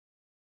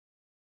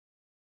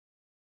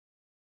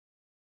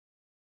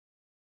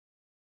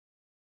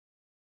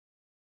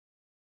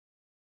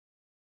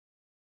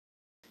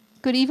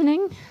Good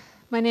evening.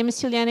 My name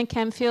is Juliane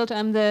Camfield.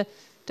 I'm the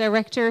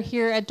director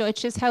here at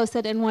Deutsches Haus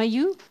at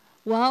NYU.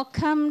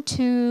 Welcome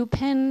to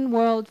Penn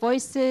World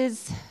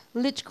Voices,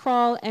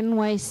 LitCrawl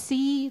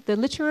NYC, the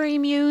Literary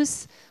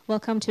Mews.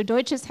 Welcome to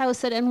Deutsches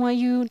Haus at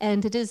NYU.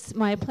 And it is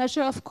my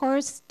pleasure, of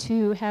course,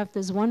 to have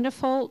this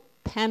wonderful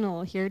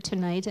panel here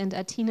tonight, and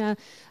Atina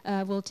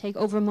will take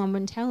over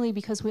momentarily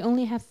because we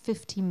only have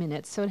 50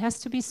 minutes, so it has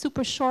to be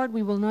super short.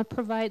 We will not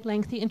provide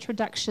lengthy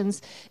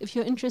introductions. If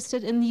you're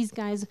interested in these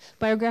guys'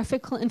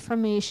 biographical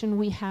information,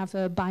 we have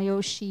a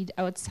bio sheet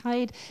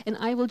outside, and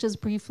I will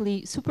just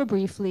briefly, super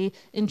briefly,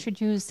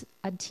 introduce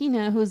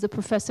Atina, who is a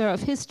professor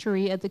of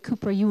history at the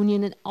Cooper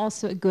Union and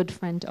also a good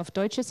friend of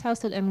Deutsches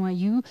Haus at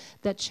NYU.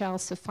 That shall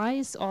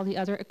suffice. All the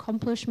other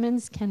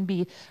accomplishments can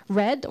be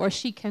read, or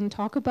she can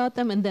talk about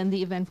them, and then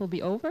the event will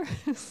be over.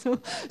 so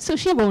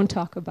she won't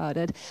talk about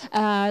it.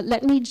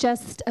 Let me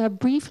just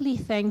briefly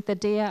thank the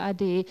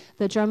DAAD,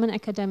 the German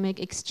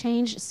Academic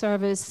Exchange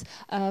Service,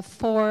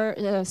 for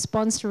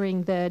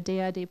sponsoring the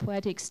DAAD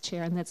Poetics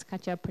Chair, and that's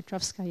Katya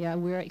Petrowskaja.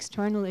 We're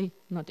eternally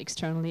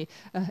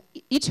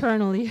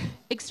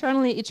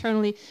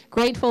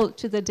grateful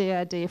to the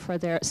DAAD for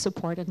their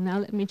support. And now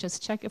let me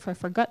just check if I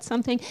forgot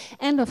something.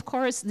 And of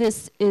course,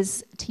 this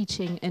is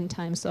teaching in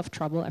times of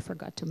trouble. I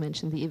forgot to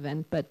mention the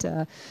event, but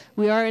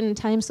we are in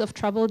times of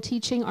trouble,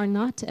 teaching or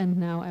not. And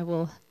now I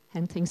will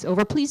hand things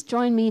over. Please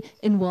join me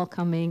in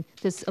welcoming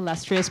this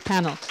illustrious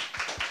panel.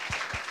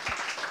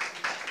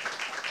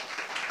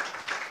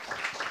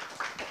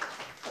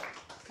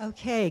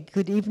 Okay,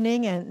 good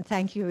evening, and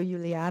thank you,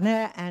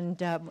 Juliana.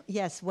 And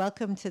yes,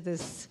 welcome to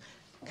this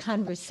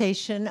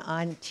conversation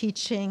on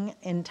teaching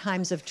in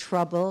times of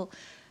trouble,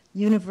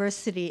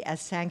 university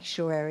as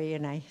sanctuary,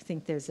 and I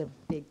think there's a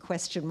big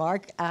question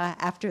mark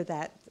after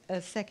that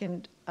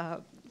second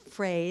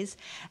phrase.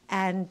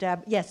 And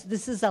yes,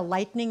 this is a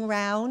lightning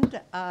round.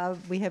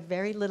 We have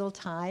very little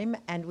time,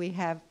 and we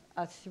have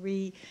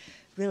three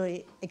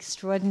really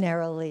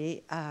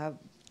extraordinarily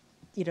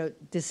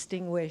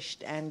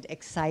distinguished and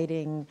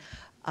exciting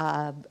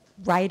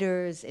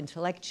writers,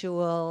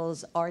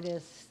 intellectuals,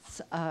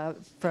 artists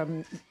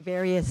from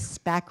various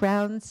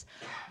backgrounds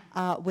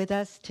with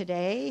us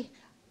today.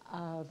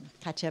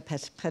 Katya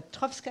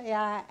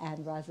Petrowskaja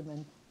and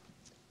Rosamond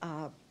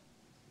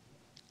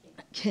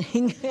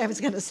King, I was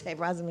going to say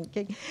Rosamond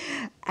King,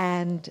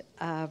 and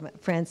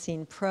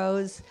Francine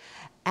Prose.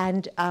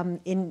 And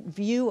in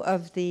view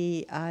of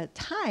the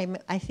time,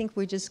 I think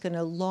we're just going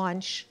to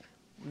launch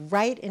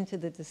right into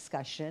the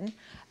discussion,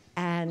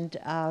 and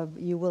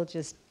you will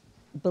just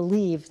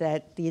believe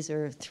that these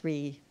are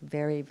three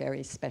very,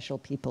 very special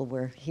people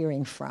we're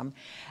hearing from,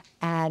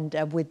 and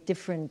with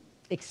different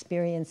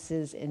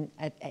experiences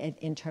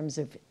in terms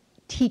of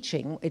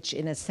teaching, which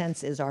in a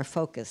sense is our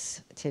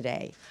focus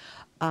today.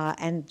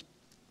 And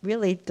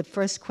really the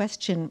first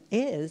question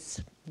is,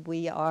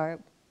 we are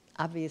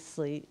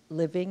obviously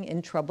living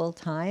in troubled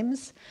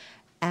times,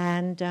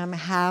 and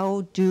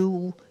how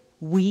do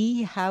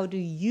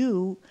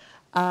you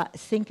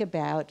think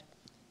about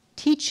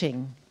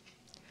teaching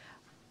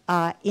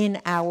in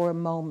our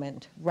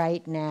moment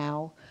right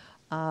now,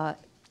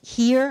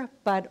 here,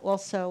 but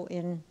also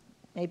in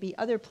maybe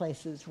other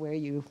places where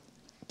you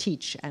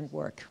teach and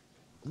work?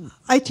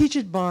 I teach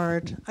at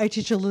Bard. I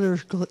teach a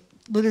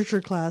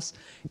literature class.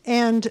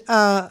 And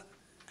I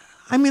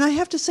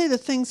have to say that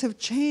things have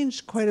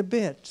changed quite a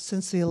bit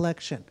since the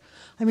election.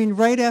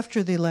 Right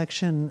after the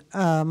election,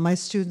 my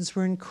students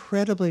were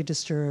incredibly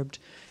disturbed,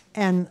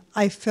 and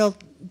I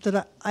felt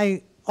that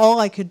all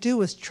I could do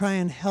was try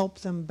and help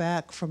them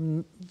back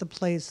from the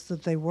place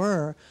that they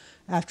were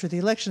after the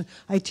election.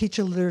 I teach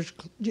a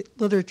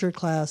literature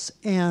class,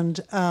 and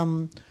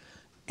I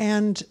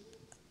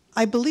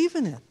believe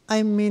in it.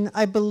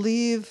 I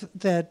believe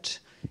that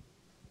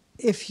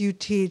if you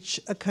teach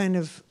a kind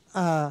of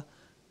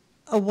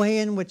a way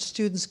in which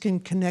students can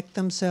connect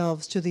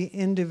themselves to the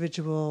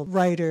individual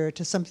writer,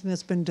 to something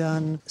that's been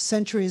done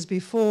centuries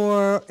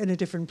before, in a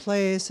different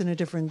place, in a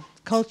different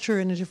culture,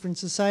 in a different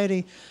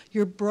society,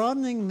 you're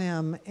broadening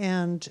them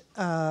and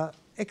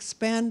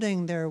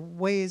expanding their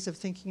ways of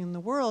thinking in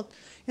the world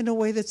in a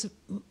way that's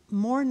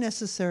more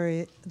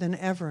necessary than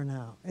ever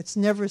now. It's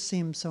never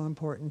seemed so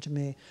important to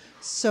me.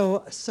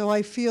 So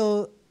I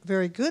feel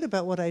very good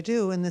about what I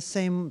do, in the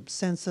same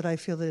sense that I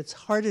feel that it's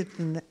harder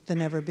than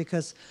ever,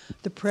 because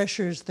the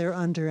pressures they're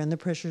under and the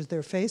pressures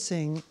they're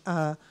facing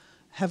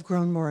have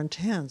grown more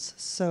intense.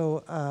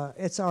 So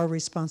it's our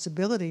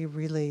responsibility,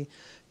 really,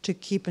 to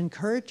keep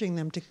encouraging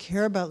them to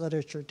care about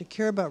literature, to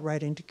care about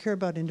writing, to care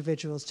about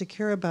individuals, to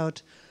care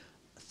about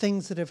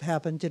things that have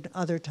happened in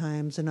other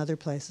times, in other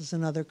places,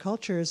 in other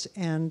cultures,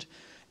 and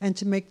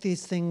to make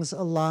these things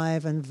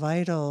alive and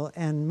vital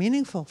and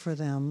meaningful for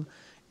them.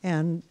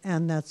 And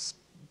that's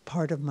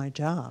part of my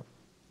job.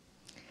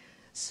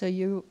 So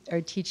you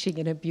are teaching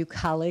in a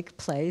bucolic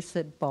place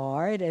at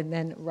Bard, and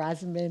then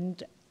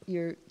Rosamond,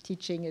 you're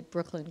teaching at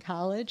Brooklyn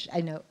College. I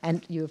know,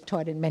 and you have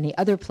taught in many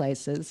other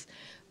places,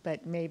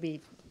 but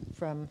maybe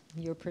from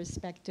your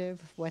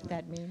perspective, what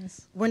that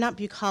means? We're not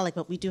bucolic,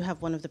 but we do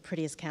have one of the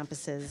prettiest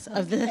campuses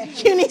of the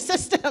uni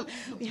system.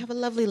 We have a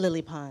lovely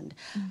lily pond.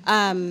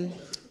 I mean,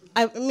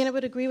 I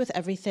would agree with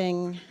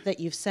everything that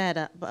you've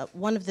said, but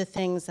one of the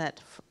things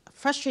that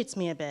frustrates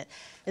me a bit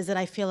is that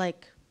I feel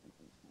like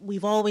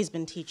we've always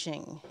been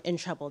teaching in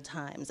troubled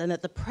times, and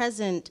that the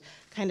present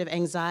kind of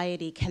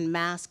anxiety can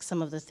mask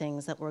some of the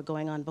things that were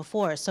going on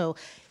before. So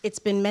it's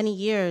been many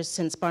years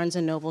since Barnes &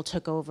 Noble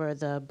took over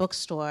the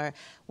bookstore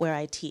where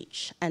I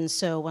teach. And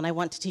so when I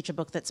want to teach a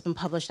book that's been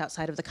published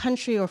outside of the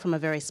country or from a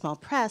very small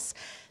press,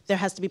 there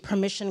has to be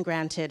permission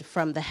granted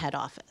from the head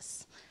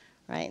office,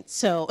 right?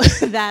 So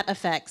that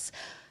affects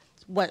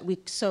what we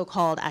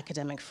so-called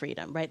academic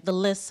freedom, right? The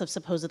lists of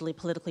supposedly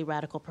politically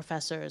radical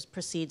professors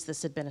precedes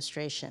this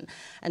administration.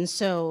 And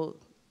so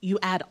you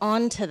add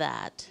on to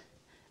that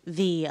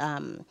the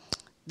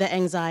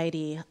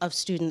anxiety of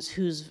students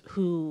whose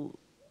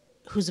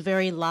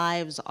very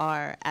lives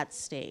are at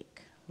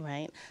stake,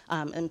 right?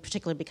 And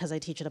particularly because I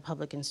teach at a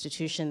public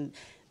institution,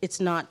 it's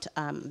not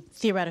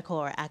theoretical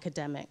or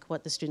academic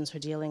what the students are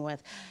dealing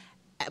with.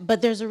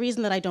 But there's a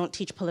reason that I don't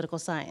teach political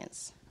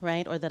science,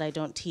 right? Or that I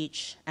don't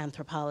teach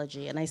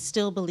anthropology. And I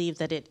still believe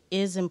that it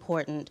is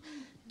important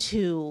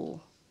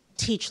to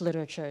teach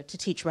literature, to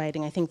teach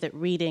writing. I think that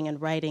reading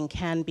and writing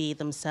can be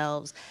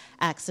themselves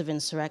acts of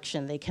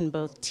insurrection. They can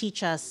both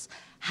teach us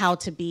how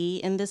to be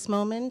in this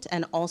moment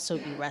and also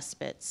be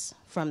respites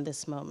from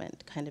this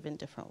moment, kind of in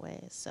different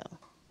ways, so.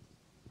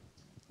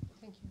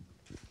 Thank you.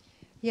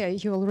 Yeah,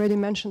 you already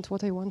mentioned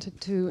what I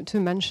wanted to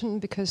mention,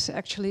 because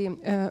actually,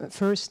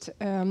 first,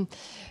 we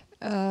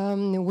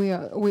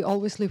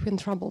always live in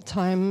troubled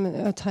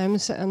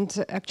times,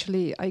 and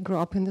actually I grew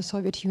up in the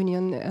Soviet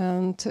Union,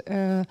 and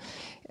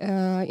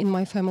in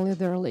my family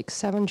there are like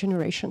 7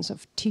 generations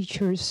of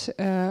teachers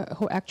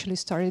who actually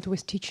started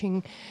with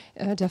teaching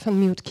deaf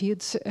and mute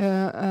kids,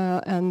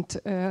 and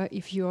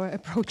if you are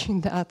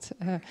approaching that,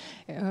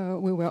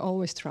 we were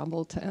always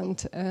troubled,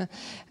 and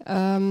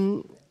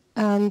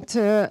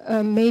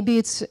maybe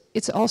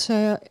it's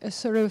also a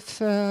sort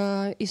of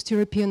East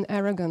European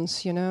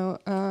arrogance, you know.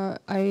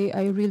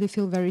 I really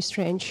feel very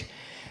strange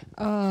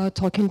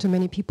talking to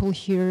many people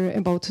here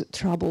about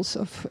troubles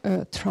of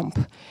Trump,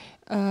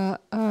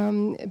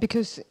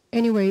 because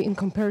anyway, in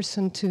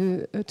comparison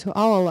to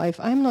our life,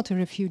 I'm not a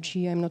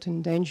refugee, I'm not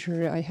in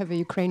danger, I have a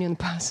Ukrainian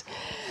pass,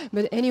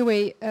 but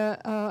anyway.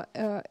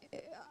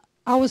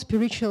 Our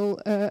spiritual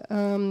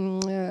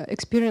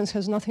experience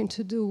has nothing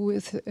to do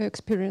with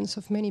experience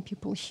of many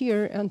people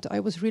here, and I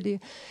was really,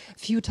 a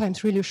few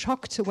times, really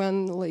shocked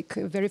when, like,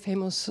 a very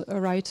famous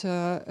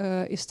writer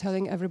is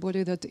telling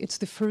everybody that it's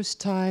the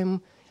first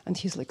time, and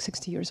he's like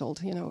 60 years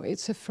old, you know,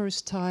 it's the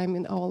first time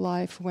in our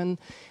life when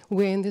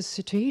we're in this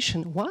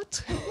situation.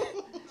 What?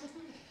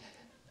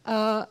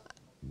 I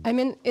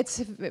mean,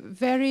 it's a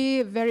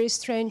very, very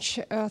strange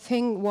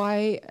thing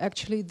why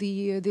actually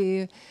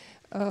the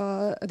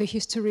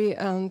history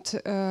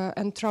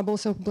and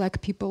troubles of black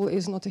people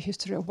is not a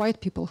history of white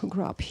people who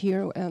grew up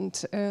here,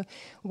 and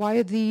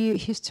why the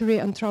history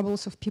and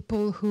troubles of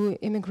people who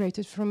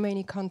immigrated from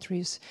many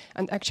countries,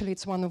 and actually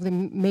it's one of the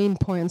main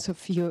points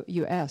of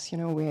US, you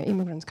know, we're an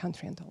immigrant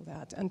country and all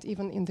that, and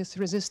even in this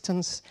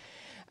resistance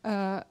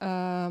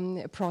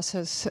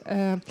process,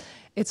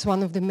 it's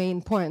one of the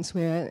main points.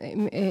 We're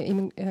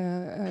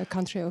a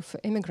country of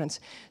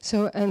immigrants.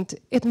 So, and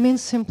it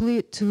means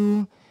simply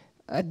to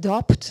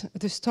adopt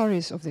the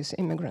stories of these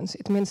immigrants.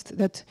 It means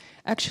that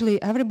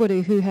actually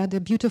everybody who had a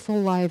beautiful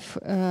life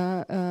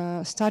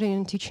studying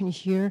and teaching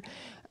here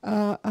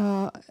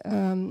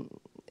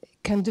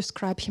can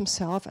describe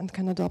himself and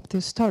can adopt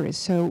these stories.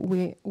 So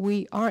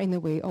we are in a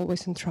way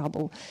always in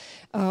trouble.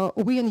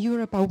 We in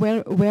Europe are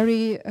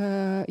very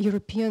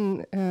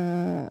European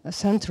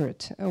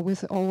centered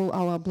with all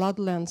our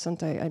bloodlands,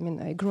 and I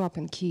mean I grew up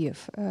in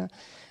Kiev.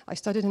 I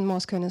studied in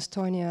Moscow and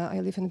Estonia. I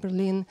live in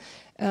Berlin,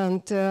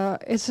 and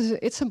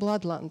it's a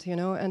bloodland, you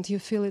know, and you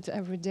feel it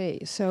every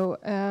day. So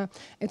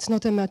it's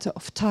not a matter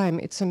of time.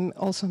 It's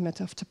also a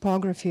matter of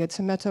topography. It's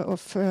a matter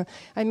of,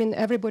 I mean,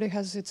 everybody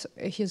has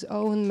his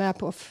own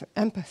map of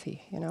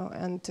empathy, you know,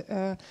 and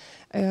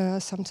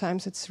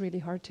sometimes it's really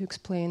hard to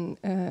explain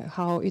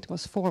how it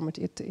was formed.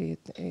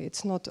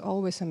 It's not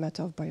always a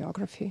matter of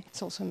biography.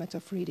 It's also a matter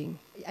of reading.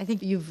 I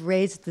think you've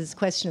raised this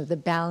question of the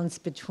balance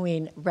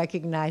between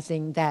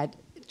recognizing that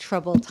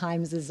troubled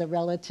times is a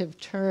relative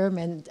term,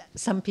 and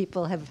some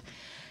people have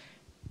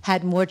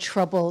had more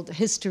troubled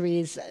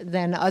histories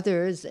than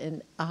others,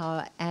 and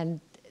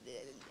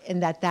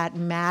that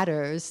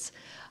matters.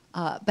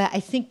 But I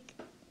think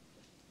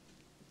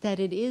that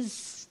it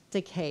is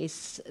the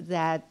case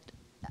that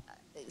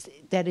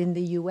in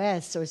the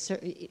U.S., or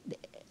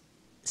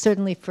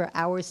certainly for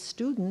our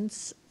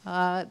students,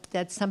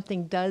 that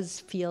something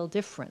does feel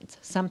different.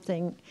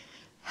 Something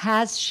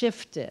has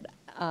shifted.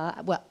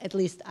 well, at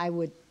least I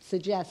would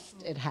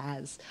suggest it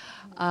has.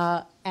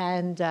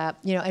 And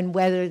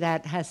whether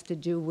that has to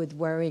do with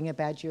worrying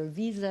about your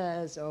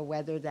visas, or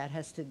whether that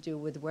has to do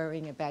with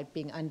worrying about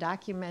being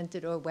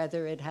undocumented, or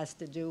whether it has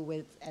to do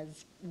with,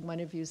 as one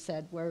of you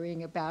said,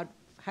 worrying about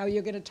how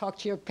you're going to talk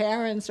to your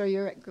parents or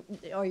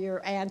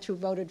your aunt who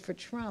voted for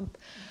Trump.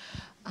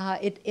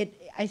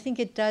 I think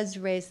it does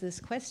raise this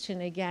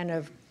question again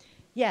of,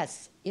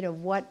 yes,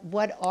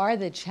 what are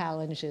the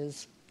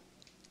challenges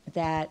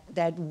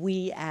that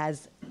we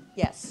as,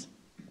 yes,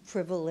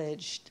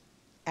 privileged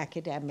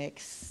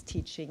academics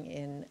teaching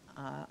in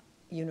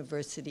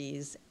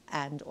universities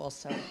and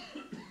also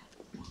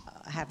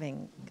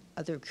having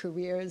other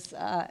careers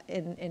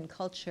in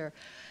culture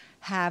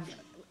have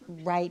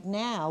right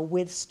now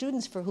with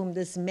students for whom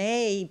this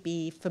may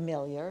be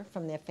familiar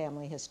from their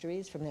family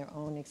histories, from their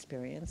own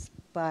experience,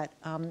 but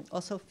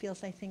also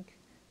feels, I think,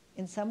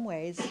 in some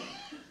ways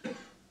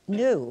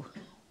new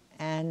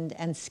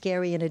and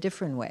scary in a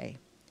different way.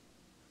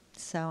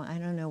 So I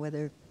don't know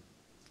whether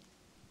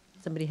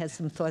somebody has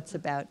some thoughts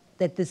about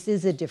that this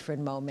is a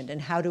different moment,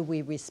 and how do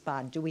we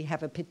respond? Do we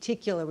have a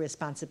particular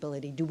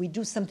responsibility? Do we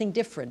do something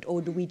different,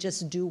 or do we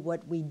just do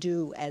what we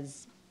do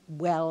as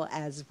well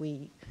as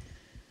we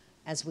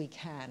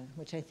can,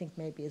 which I think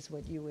maybe is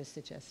what you were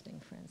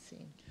suggesting,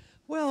 Francine.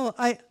 Well,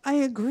 I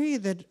agree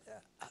that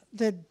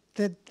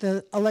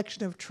the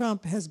election of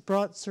Trump has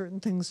brought certain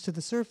things to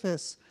the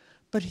surface,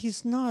 but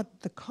he's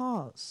not the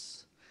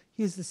cause.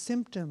 He's the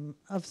symptom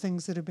of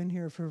things that have been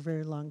here for a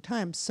very long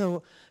time.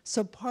 So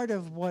part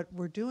of what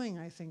we're doing,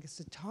 I think, is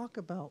to talk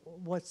about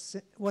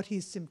what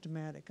he's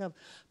symptomatic of.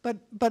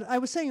 But I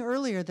was saying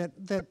earlier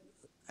that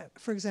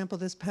for example,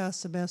 this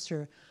past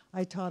semester,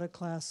 I taught a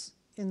class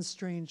in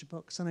strange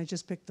books, and I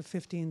just picked the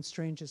 15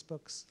 strangest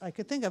books I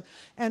could think of.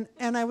 And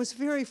I was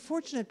very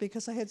fortunate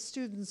because I had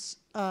students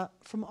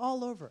from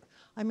all over.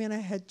 I mean, I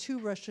had 2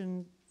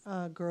 Russian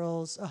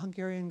girls, a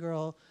Hungarian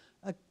girl,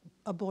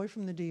 a boy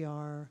from the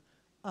DR,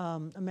 a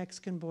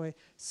Mexican boy.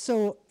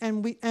 So,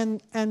 and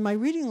my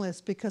reading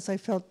list, because I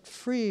felt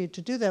free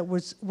to do that,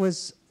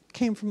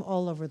 came from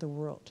all over the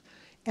world.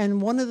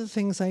 And one of the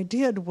things I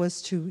did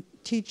was to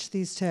teach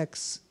these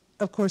texts,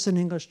 of course, in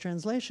English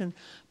translation,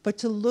 but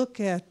to look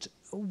at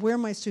where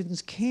my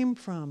students came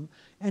from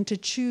and to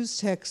choose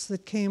texts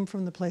that came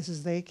from the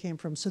places they came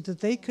from so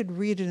that they could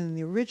read it in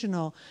the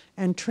original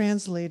and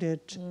translate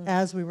it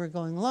as we were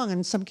going along, and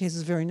in some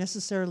cases very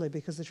necessarily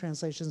because the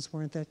translations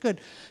weren't that good.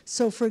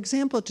 So for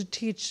example, to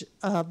teach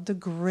the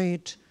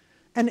great,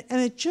 and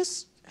it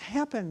just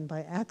happened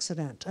by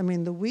accident. I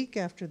mean, the week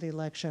after the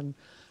election,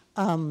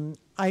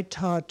 I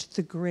taught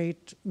the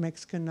great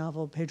Mexican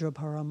novel Pedro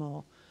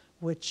Páramo,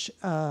 which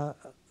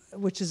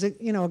is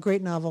a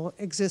great novel,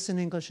 exists in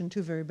English in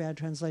 2 very bad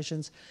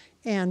translations,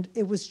 and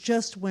it was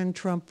just when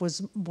Trump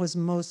was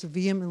most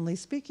vehemently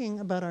speaking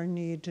about our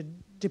need to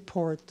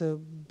deport the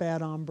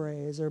bad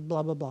hombres or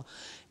blah blah blah,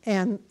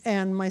 and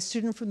my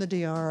student from the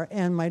DR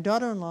and my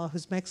daughter-in-law,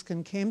 who's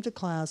Mexican, came to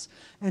class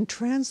and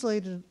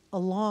translated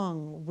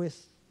along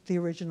with the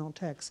original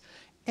text,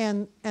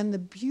 and the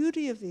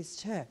beauty of these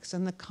texts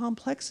and the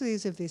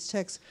complexities of these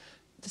texts,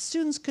 the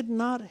students could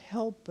not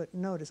help but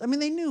notice. I mean,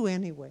 they knew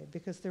anyway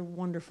because they're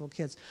wonderful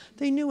kids.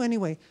 They knew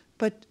anyway,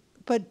 but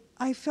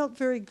I felt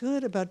very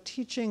good about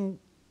teaching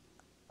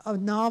a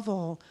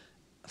novel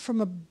from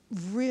a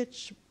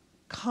rich,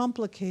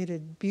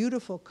 complicated,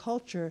 beautiful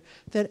culture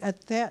that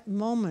at that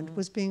moment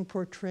was being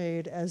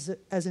portrayed as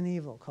an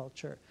evil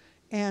culture.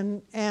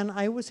 And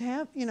I was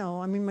happy,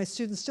 I mean, my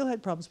students still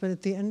had problems, but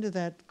at the end of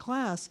that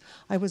class,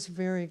 I was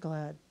very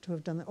glad to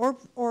have done that.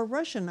 Or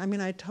Russian. I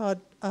mean, I taught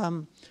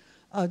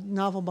a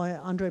novel by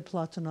Andrei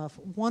Platonov,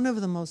 one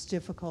of the most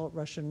difficult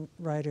Russian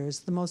writers,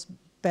 the most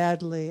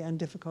badly and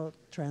difficult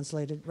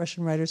translated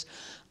Russian writers.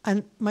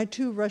 And my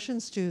 2 Russian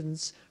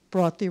students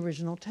brought the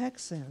original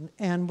text in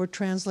and were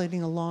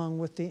translating along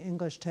with the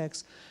English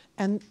text.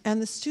 And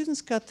the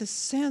students got the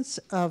sense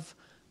of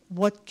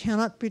what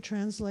cannot be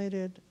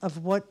translated,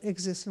 of what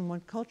exists in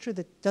one culture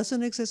that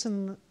doesn't exist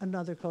in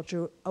another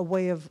culture, a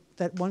way of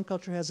that one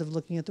culture has of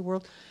looking at the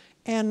world.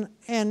 And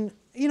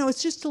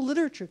it's just a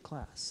literature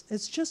class.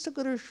 It's just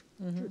a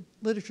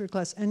literature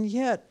class. And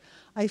yet,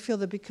 I feel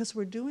that because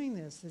we're doing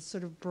this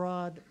sort of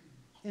broad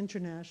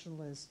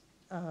internationalist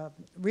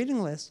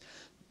reading list,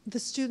 the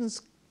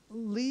students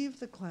leave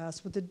the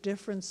class with a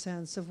different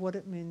sense of what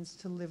it means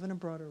to live in a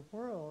broader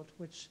world,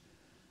 which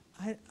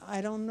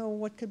I don't know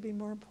what could be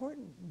more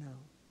important now.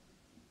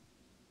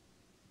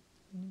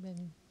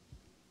 Anybody?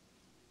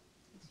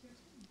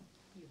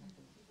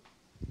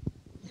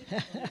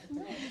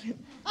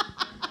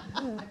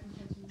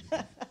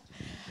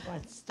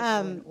 Wants to go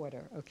in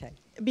order. Okay.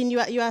 I mean, you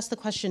asked the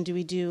question, do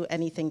we do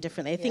anything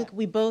differently? I think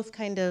we both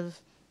kind of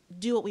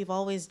do what we've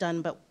always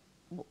done, but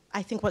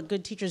I think what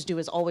good teachers do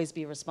is always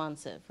be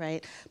responsive,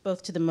 right?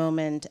 Both to the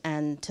moment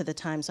and to the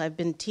time. So I've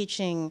been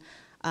teaching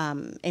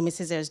Amy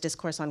Césaire's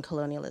Discourse on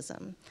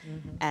Colonialism.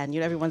 And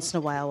every once in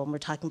a while when we're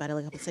talking about it, I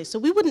look up and say, so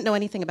we wouldn't know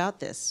anything about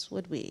this,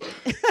 would we?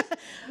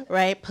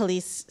 Right?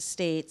 Police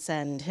states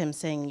and him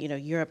saying,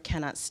 Europe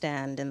cannot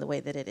stand in the way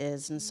that it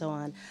is and so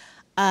on.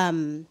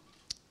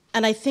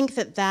 And I think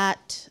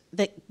that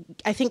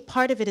I think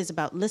part of it is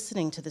about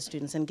listening to the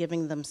students and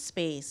giving them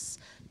space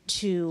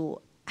to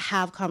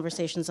have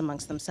conversations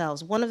amongst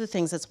themselves. One of the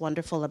things that's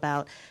wonderful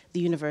about the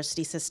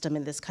university system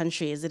in this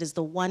country is it is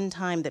the one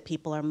time that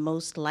people are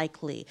most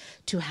likely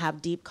to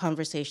have deep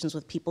conversations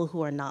with people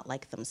who are not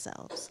like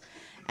themselves.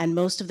 And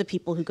most of the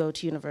people who go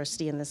to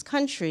university in this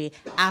country,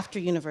 after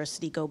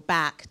university, go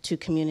back to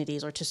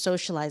communities or to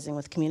socializing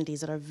with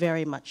communities that are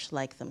very much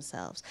like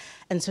themselves.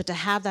 And so to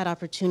have that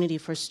opportunity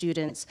for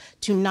students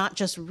to not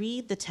just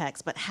read the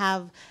text, but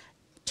have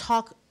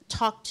talk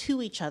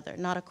to each other,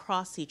 not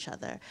across each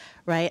other,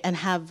 right? And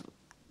have,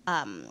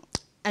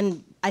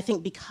 and I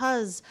think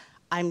because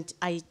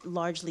I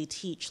largely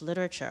teach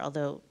literature,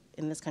 although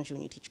in this country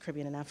when you teach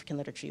Caribbean and African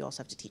literature, you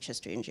also have to teach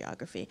history and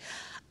geography,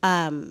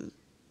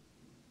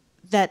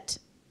 that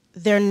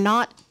they're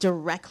not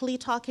directly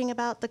talking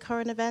about the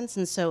current events,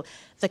 and so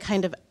the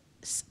kind of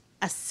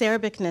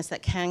acerbicness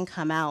that can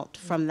come out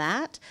from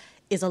that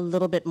is a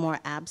little bit more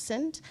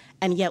absent,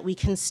 and yet we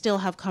can still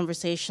have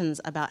conversations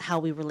about how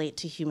we relate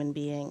to human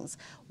beings,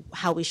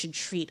 how we should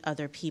treat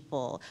other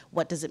people,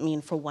 what does it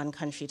mean for one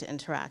country to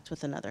interact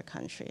with another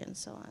country, and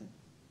so on.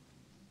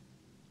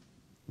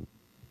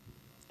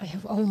 I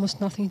have almost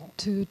nothing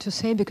to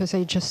say because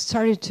I just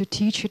started to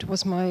teach. It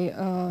was my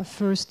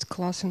first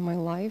class in my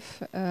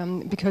life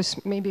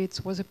because maybe it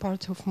was a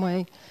part of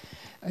my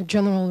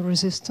general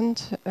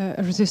resistance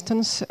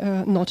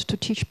not to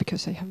teach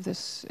because I have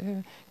this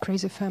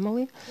crazy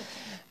family.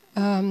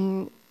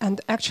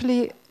 And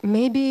actually,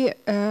 maybe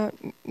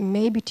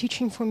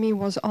teaching for me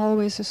was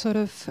always a sort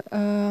of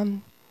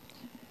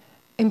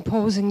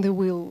imposing the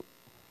will,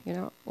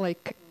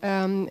 like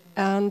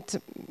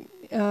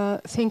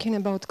thinking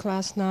about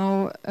class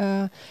now,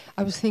 I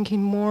was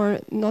thinking more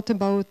not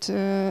about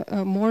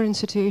more in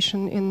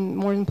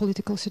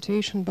political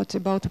situation, but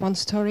about one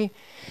story.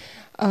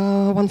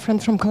 One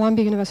friend from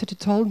Columbia University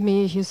told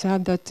me, he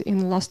said that in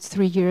the last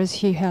 3 years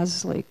he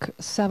has like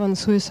 7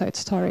 suicide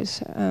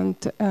stories, and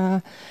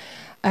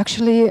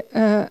actually,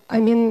 I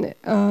mean,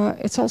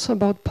 it's also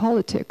about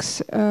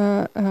politics.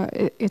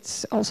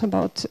 It's also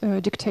about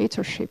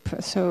dictatorship.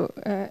 So,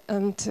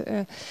 and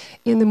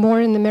in the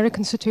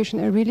American situation,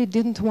 I really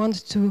didn't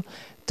want to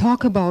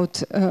talk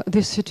about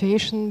this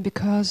situation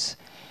because,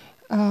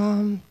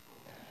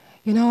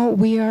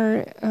 we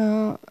are.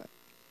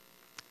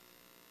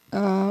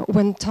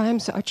 When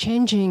times are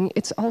changing,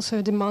 it's also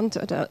a demand.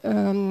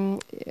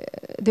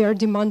 They are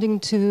demanding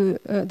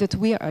that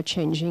we are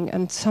changing,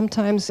 and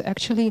sometimes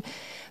actually,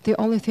 the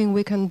only thing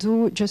we can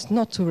do just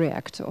not to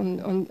react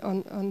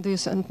on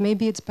this, and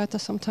maybe it's better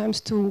sometimes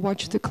to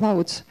watch the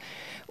clouds,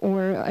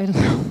 or I don't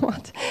know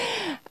what,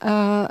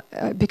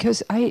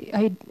 because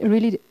I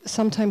really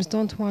sometimes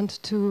don't want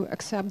to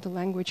accept the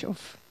language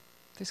of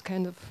this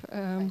kind of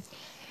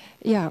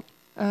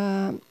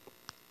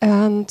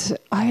and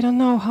I don't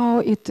know how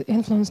it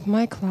influenced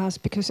my class,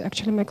 because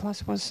actually my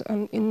class was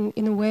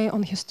in a way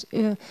on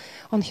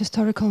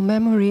historical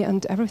memory,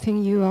 and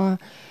everything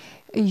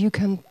you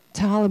can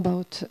tell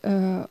about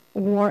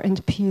war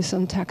and peace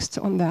and texts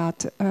on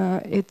that.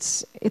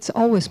 It's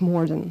always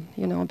modern,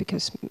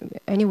 because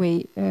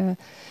anyway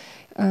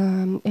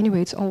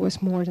it's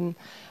always modern.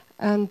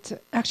 And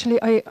actually,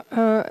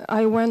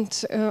 I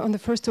went on the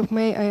 1st of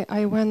May.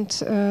 I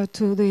went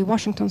to the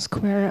Washington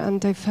Square,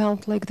 and I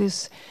felt like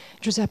this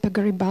Giuseppe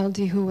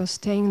Garibaldi who was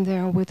staying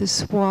there with his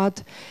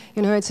sword.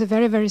 It's a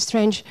very, very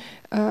strange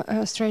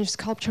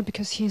sculpture,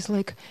 because he's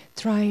like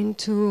trying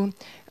to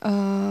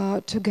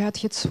get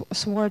his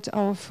sword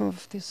off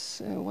of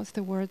this. What's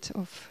the word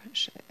of?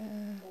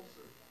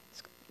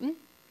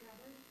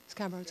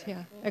 Scabbard,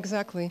 yeah,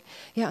 exactly.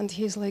 Yeah, and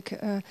he's like,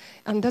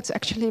 and that's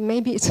actually,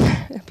 maybe it's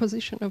a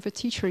position of a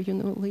teacher,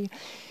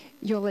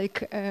 you're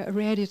like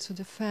ready to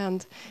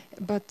defend,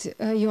 but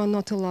you are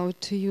not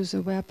allowed to use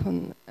a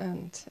weapon,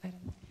 and I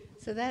don't know.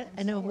 So that,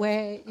 in a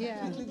way,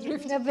 yeah.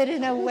 No, but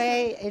in a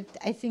way,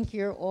 I think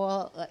you're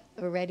all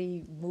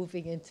already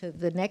moving into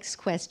the next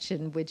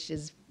question, which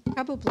is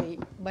probably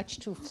much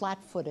too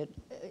flat-footed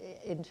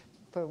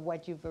for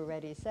what you've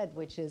already said,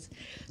 which is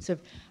sort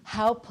of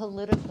how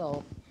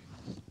political,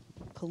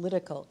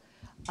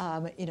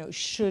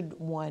 should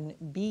one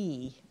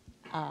be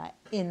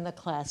in the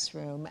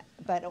classroom,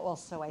 but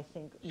also I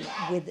think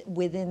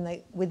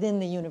within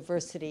the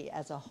university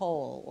as a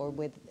whole, or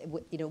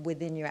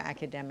within your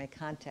academic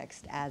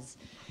context as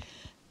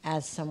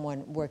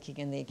someone working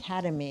in the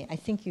academy. I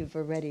think you've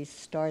already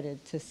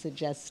started to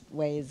suggest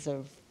ways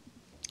of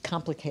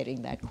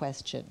complicating that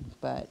question,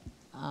 but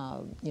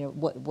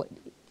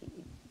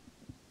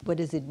what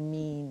does it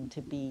mean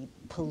to be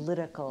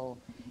political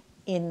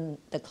in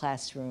the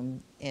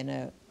classroom in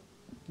a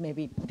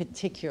maybe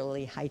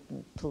particularly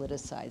heightened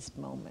politicized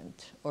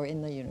moment, or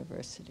in the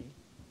university?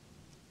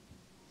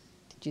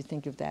 Did you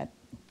think of that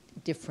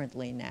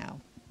differently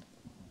now?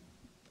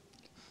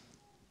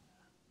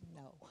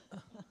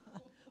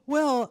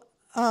 Well,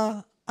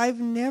 I've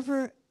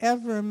never,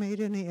 ever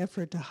made any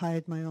effort to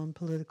hide my own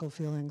political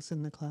feelings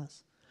in the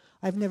class.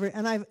 I've never,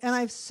 and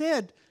I've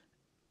said,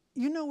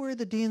 you know where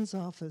the dean's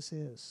office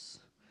is.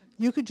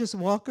 You could just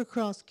walk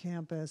across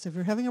campus if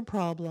you're having a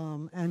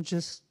problem and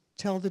just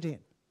tell the dean,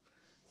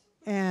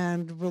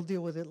 and we'll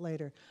deal with it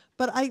later.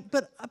 But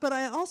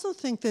I also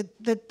think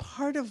that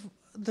part of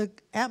the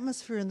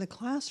atmosphere in the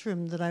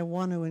classroom that I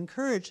want to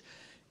encourage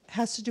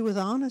has to do with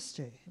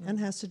honesty and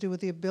has to do with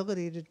the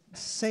ability to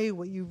say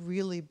what you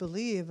really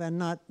believe and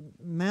not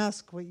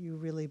mask what you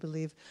really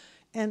believe.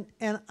 And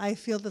I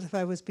feel that if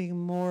I was being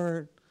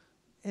more,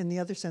 in the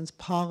other sense,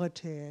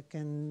 politic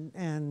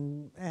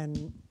and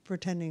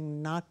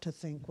pretending not to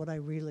think what I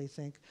really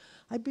think,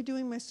 I'd be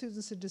doing my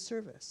students a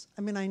disservice.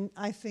 I mean,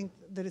 I think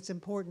that it's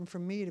important for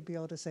me to be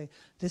able to say,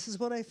 this is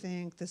what I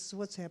think, this is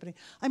what's happening.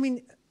 I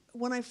mean,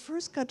 when I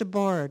first got to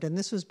Bard, and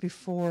this was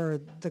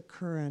before the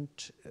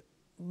current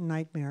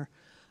nightmare,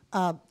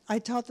 I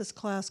taught this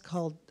class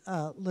called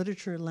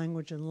Literature,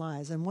 Language, and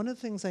Lies. And one of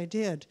the things I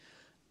did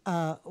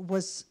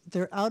was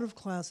their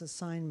out-of-class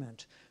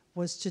assignment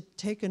was to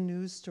take a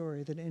news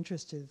story that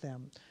interested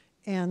them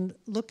and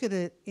look at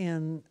it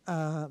in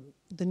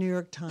the New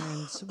York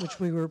Times, which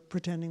we were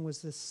pretending was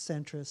this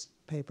centrist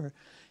paper,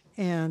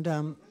 and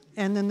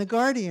then the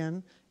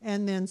Guardian,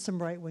 and then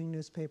some right-wing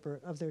newspaper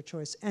of their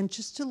choice, and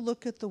just to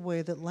look at the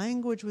way that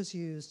language was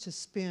used to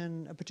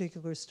spin a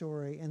particular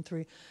story in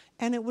three,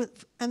 and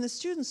the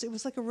students, it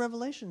was like a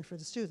revelation for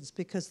the students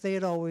because they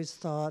had always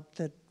thought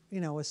that,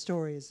 you know, a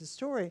story is a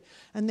story,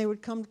 and they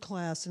would come to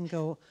class and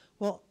go,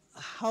 well,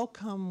 how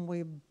come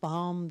we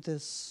bombed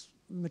this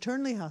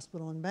maternity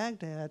hospital in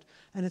Baghdad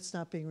and it's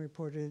not being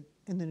reported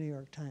in the New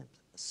York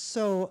Times?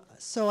 So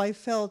I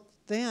felt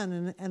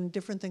then, and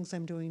different things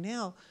I'm doing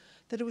now,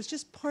 that it was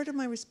just part of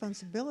my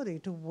responsibility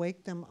to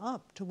wake them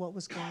up to what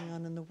was going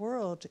on in the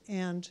world.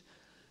 And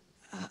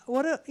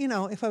you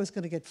know, if I was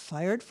going to get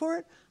fired for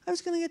it, I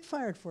was going to get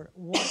fired for it,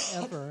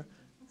 whatever.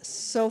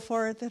 So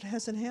far, that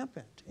hasn't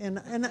happened.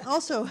 And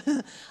also,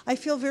 I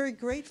feel very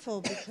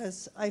grateful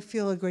because I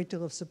feel a great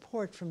deal of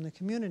support from the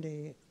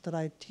community that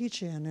I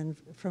teach in and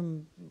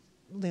from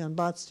Leon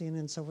Botstein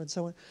and so on and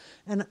so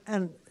on.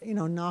 And you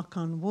know, knock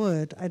on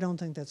wood, I don't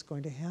think that's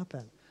going to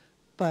happen.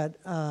 But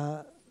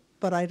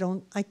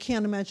I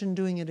can't imagine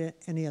doing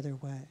it any other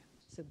way.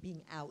 So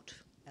being out,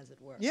 as it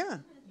were. Yeah.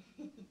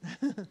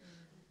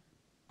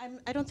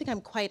 I don't think I'm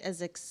quite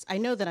as, I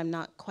know that I'm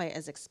not quite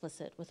as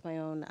explicit with my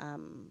own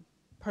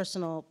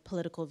personal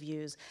political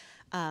views.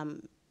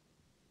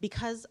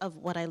 Because of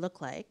what I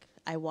look like,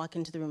 I walk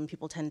into the room and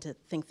people tend to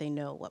think they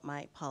know what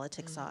my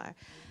politics are.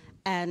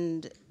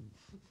 And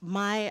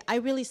I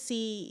really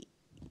see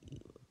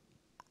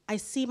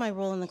my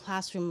role in the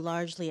classroom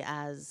largely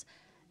as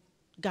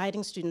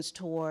guiding students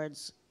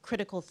towards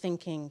critical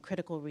thinking,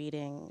 critical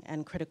reading,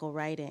 and critical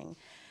writing.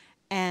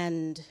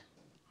 And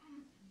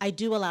I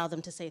do allow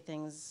them to say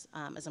things,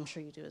 as I'm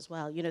sure you do as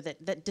well, you know,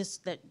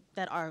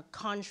 that are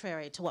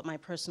contrary to what my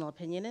personal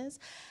opinion is.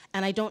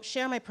 And I don't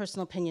share my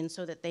personal opinion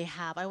so that they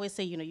have, I always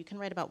say, you know, you can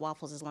write about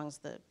waffles as long as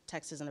the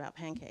text isn't about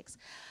pancakes.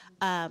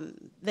 That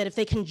if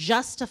they can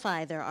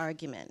justify their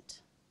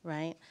argument,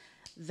 right,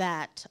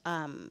 that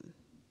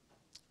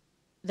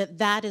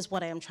is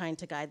what I am trying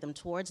to guide them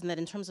towards, and that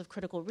in terms of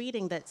critical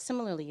reading, that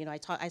similarly, you know,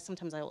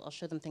 sometimes I'll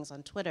show them things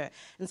on Twitter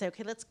and say,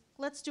 okay,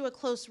 let's do a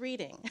close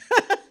reading,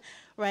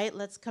 right?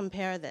 Let's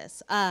compare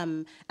this.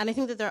 And I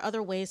think that there are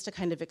other ways to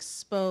kind of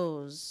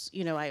expose,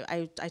 you know,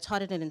 I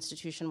taught at an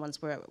institution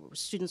once where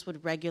students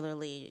would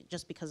regularly,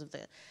 just because of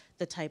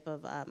the type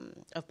of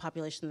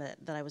population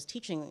that I was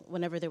teaching,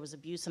 whenever there was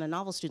abuse in a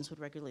novel, students would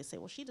regularly say,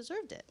 well, she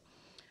deserved it.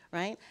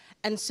 Right?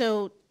 And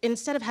so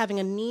instead of having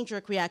a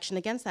knee-jerk reaction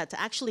against that,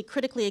 to actually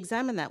critically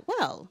examine that,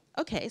 well,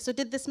 okay, so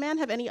did this man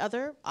have any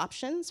other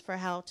options for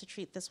how to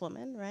treat this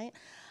woman, right?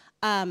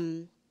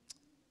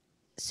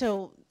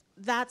 So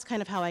that's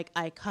kind of how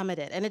I come at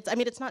it. And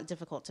it's not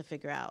difficult to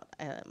figure out.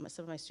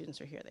 Some of my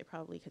students are here. They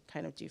probably could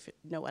kind of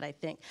know what I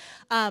think.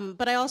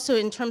 But I also,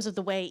 in terms of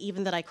the way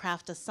even that I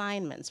craft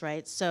assignments,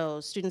 right?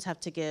 So students have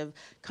to give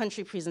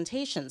country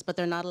presentations, but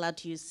they're not allowed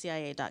to use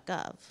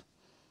CIA.gov.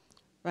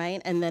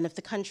 Right? And then if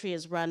the country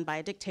is run by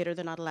a dictator,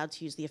 they're not allowed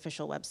to use the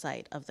official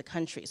website of the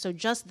country. So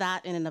just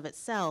that in and of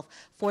itself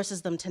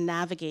forces them to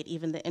navigate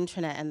even the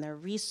internet and their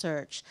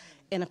research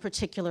in a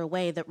particular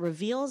way that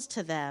reveals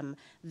to them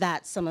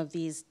that some of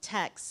these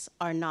texts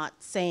are not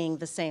saying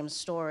the same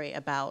story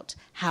about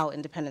how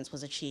independence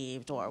was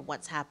achieved or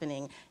what's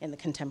happening in the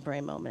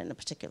contemporary moment in a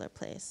particular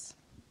place.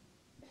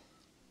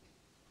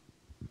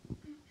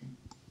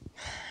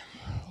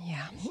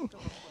 Yeah.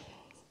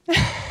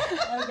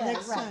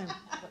 Next time.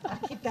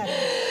 Keep that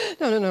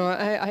in. No.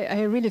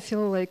 I really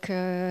feel like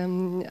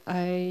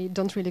I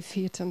don't really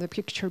fit in the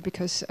picture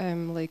because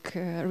I'm like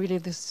really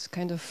this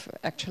kind of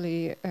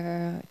actually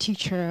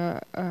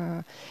teacher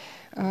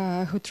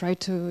who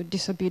tried to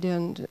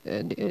disobey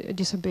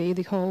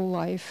the whole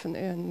life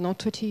and not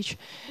to teach.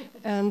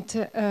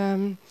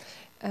 And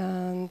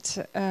And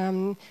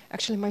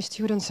actually my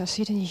students are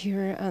sitting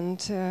here, and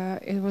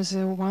it was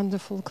a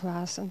wonderful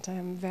class, and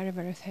I'm very,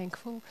 very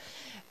thankful.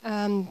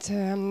 And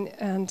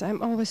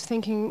I'm always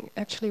thinking,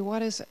 actually,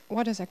 what is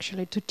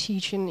actually to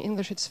teach in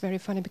English? It's very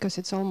funny because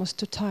it's almost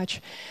to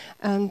touch,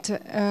 and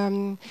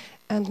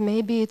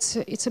maybe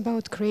it's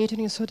about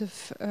creating a sort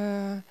of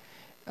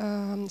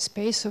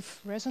space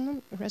of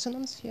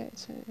resonance. Yeah,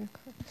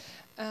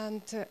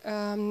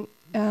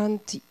 and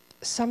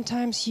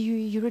sometimes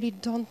you really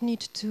don't need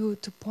to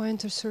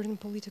point at certain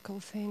political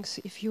things.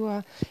 If you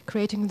are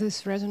creating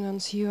this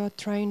resonance, you are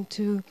trying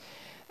to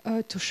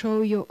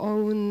show your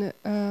own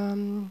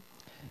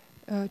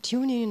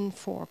tuning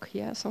fork,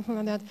 yeah, something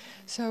like that.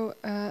 So,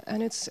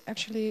 and it's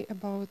actually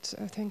about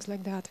things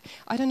like that.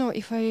 I don't know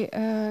if I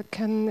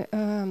can.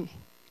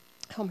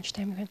 How much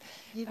time we have?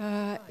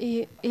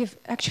 If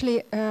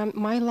actually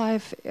my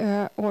life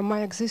or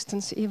my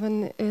existence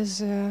even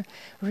is a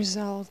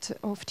result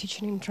of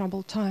teaching in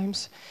troubled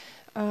times.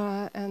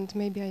 And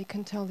maybe I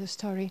can tell the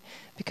story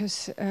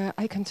because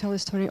I can tell a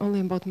story only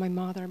about my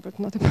mother, but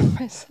not about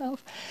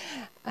myself.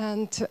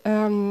 And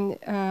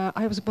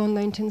I was born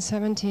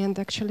 1970, and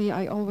actually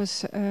I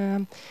always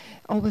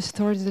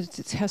thought that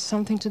it has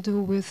something to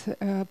do with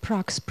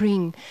Prague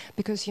Spring,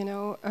 because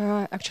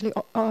actually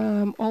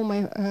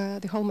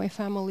the whole my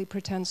family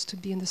pretends to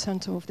be in the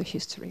center of the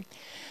history,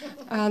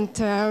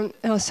 and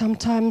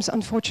sometimes,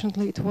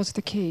 unfortunately, it was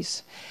the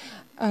case.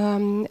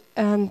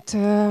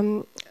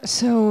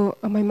 So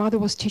my mother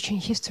was teaching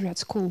history at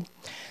school,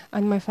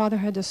 and my father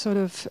had a sort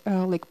of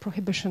like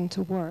prohibition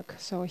to work,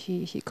 so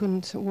he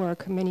couldn't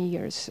work many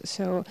years.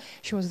 So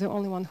she was the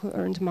only one who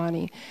earned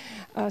money.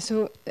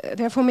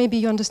 Therefore, maybe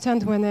you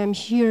understand when I'm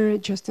here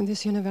just in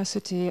this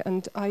university,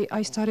 and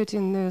I started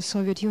in the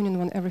Soviet Union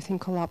when everything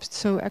collapsed.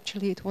 So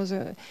actually,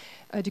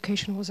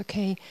 education was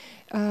okay,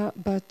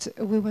 but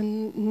we were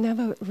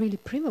never really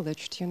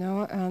privileged,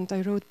 and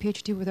I wrote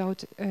PhD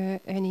without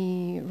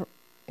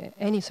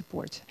any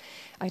support.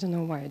 I don't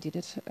know why I did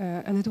it,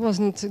 and it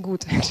wasn't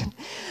good actually.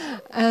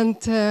 And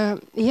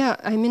yeah,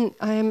 I mean,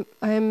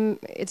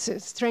 it's a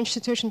strange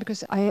situation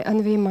because I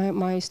envy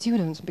my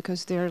students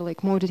because they're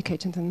like more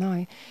dedicated than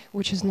I,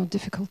 which is not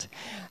difficult.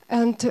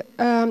 And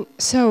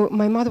so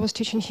my mother was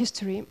teaching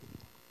history.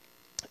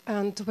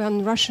 And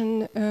when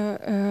Russian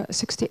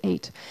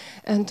 68,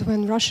 and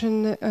when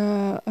Russian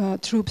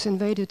troops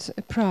invaded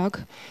Prague,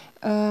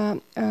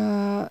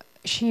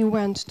 she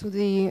went to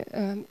the.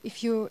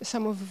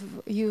 Some of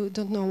you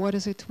don't know what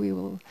is it,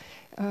 we'll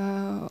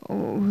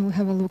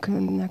have a look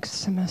in the next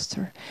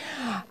semester.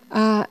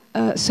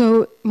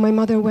 So my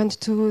mother went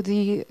to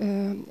the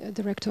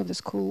director of the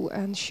school,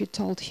 and she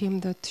told him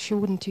that she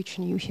wouldn't teach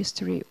new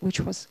history, which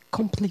was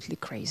completely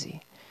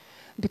crazy.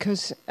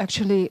 Because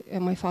actually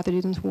my father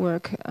didn't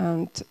work,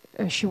 and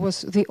she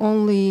was the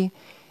only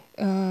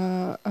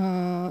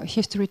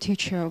history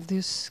teacher of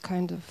this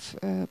kind of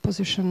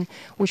position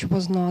which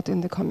was not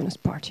in the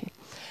Communist Party.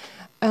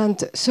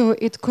 And so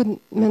it could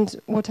meant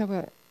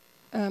whatever.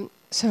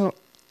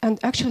 And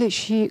actually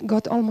she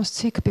got almost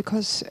sick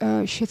because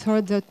she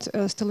thought that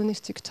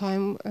Stalinistic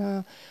time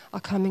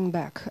are coming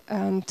back,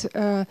 and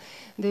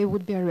they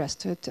would be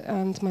arrested.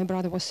 And my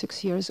brother was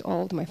 6 years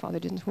old, my father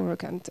didn't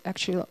work, and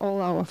actually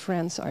all our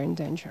friends are in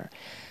danger.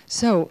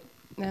 So,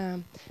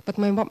 but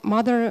my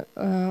mother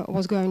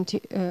was going to,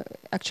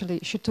 actually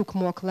she took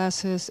more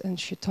classes and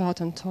she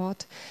taught and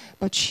taught,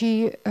 but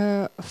she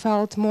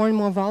felt more and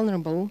more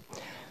vulnerable.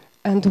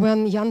 And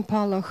when Jan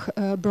Palach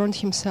burned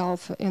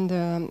himself in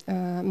the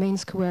main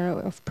square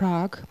of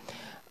Prague,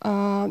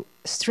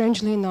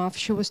 strangely enough,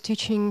 she was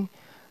teaching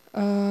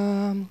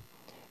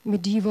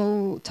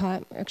medieval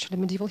time, actually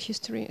medieval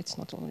history. It's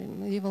not only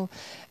medieval,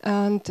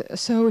 and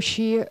so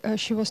she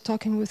was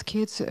talking with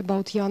kids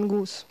about Jan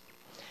Hus,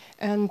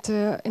 and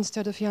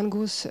instead of Jan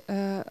Hus,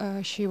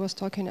 she was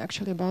talking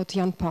actually about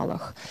Jan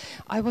Palach.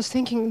 I was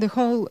thinking the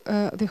whole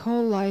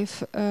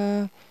life,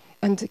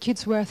 and the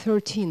kids were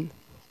 13.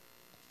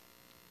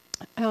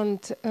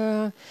 And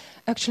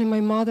actually, my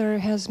mother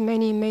has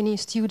many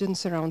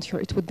students around her.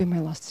 It would be my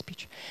last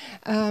speech.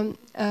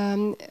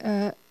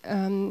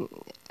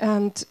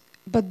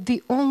 But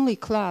the only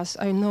class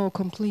I know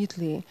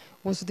completely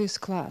was this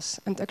class.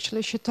 And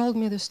actually, she told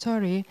me the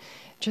story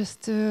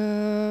just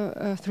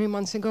 3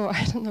 months ago.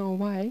 I don't know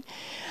why.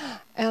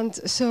 And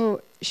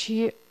so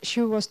she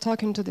was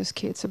talking to these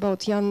kids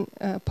about Jan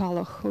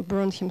Palach, who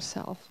burned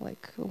himself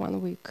like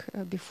 1 week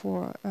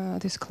before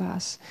this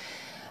class.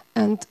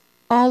 And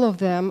all of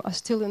them are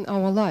still in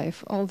our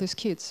life, all these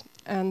kids,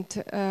 and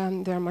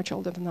they're much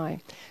older than I.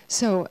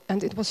 So,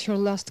 and it was her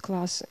last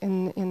class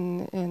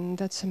in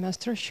that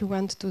semester. She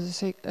went to the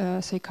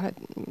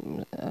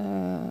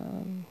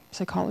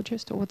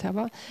psychologist or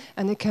whatever,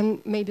 and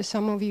maybe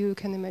some of you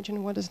can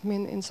imagine what does it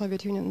mean in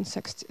Soviet Union in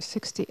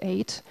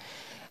 68.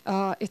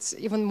 It's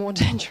even more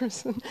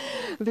dangerous than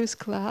this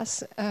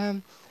class.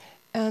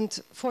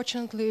 And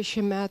fortunately,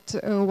 she met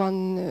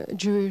one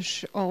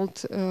Jewish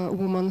old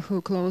woman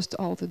who closed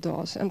all the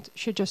doors. And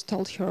she just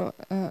told her,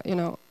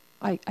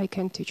 I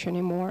can't teach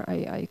anymore.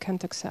 I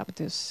can't accept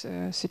this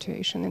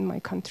situation in my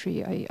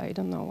country. I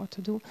don't know what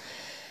to do.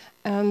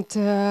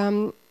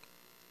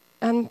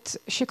 And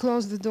she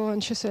closed the door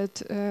and she said,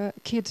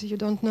 kid, you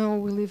don't know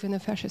we live in a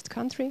fascist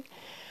country.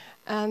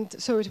 And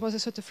so it was a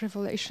sort of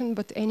revelation,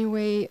 but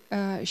anyway,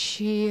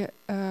 she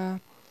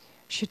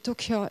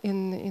took her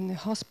in the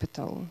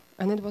hospital,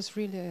 and it was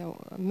really a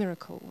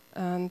miracle,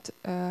 and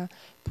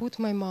put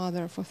my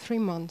mother for 3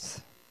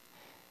 months.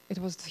 It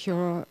was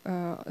her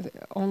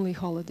only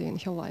holiday in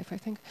her life, I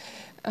think.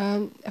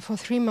 For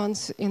 3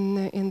 months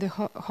in the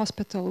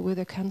hospital with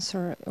a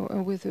cancer,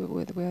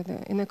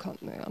 in a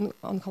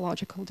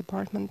oncological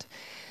department.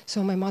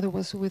 So my mother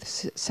was with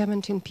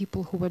 17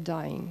 people who were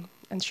dying,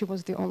 and she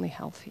was the only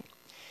healthy.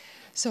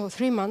 So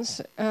 3 months,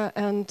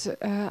 and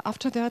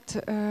after that,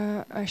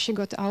 she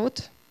got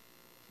out,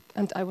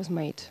 and I was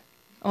made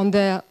on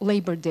the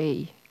Labor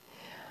Day.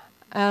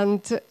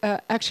 And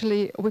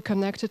actually, we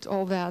connected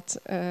all that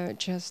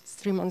just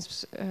 3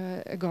 months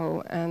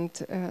ago, and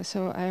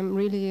so I'm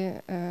really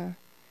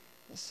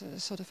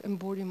sort of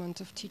embodiment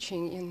of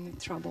teaching in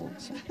troubled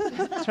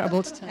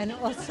times. And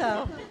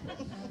also,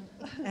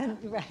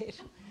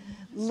 right,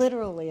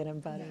 literally an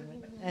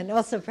embodiment, and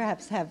also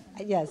perhaps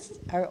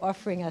are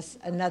offering us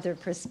another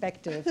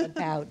perspective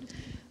about,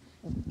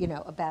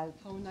 about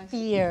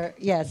fear.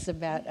 Yes,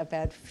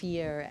 about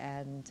fear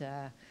and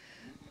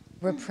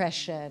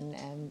repression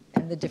and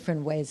the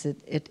different ways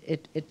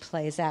it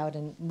plays out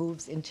and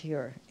moves into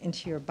your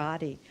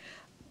body.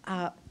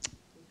 I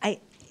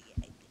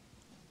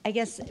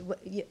guess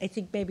I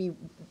think maybe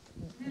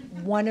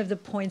one of the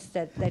points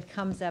that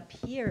comes up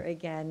here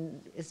again,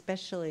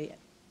 especially,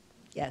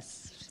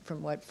 yes,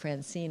 from what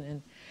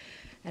Francine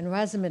and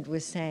Rosamond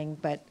was saying,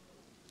 but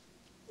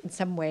in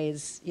some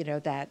ways,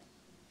 that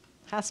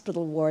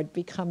hospital ward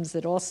becomes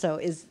it also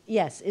is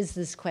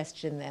this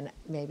question then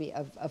maybe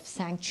of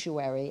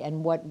sanctuary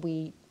and what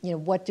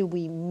do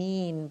we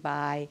mean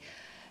by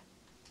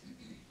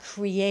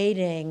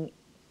creating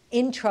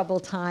in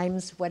troubled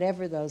times,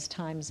 whatever those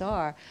times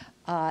are,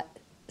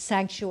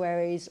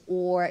 sanctuaries,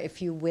 or if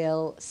you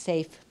will,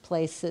 safe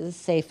places,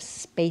 safe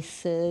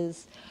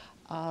spaces.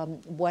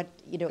 What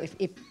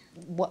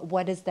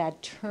does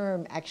that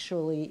term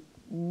actually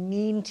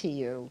mean to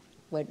you?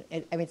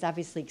 It's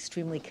obviously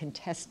extremely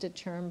contested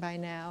term by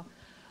now.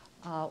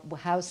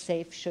 How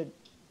safe should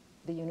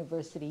the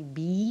university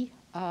be,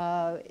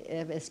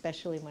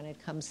 especially when it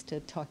comes to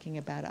talking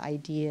about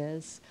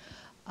ideas,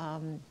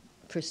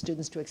 for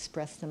students to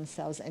express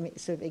themselves?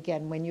 So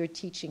again, when you're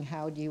teaching,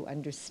 how do you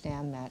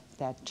understand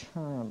that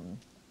term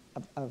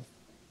of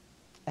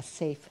a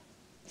safe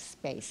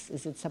space?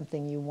 Is it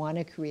something you want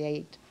to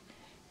create?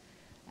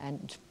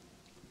 And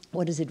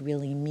what does it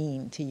really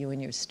mean to you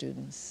and your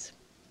students?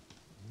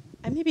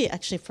 I may be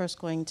actually first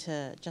going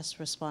to just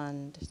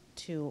respond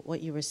to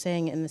what you were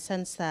saying, in the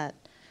sense that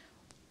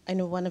I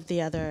know one of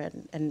the other,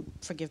 and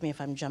forgive me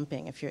if I'm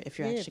jumping, if you're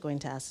actually going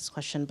to ask this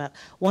question, but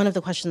one of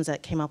the questions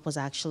that came up was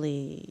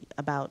actually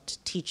about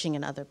teaching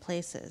in other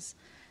places,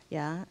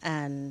 yeah,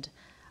 and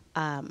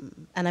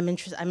I'm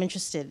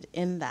interested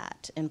in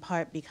that, in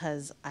part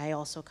because I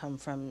also come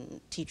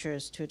from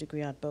teachers to a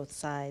degree on both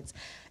sides,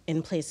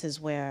 in places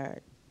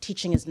where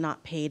teaching is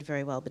not paid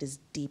very well but is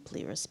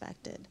deeply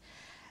respected.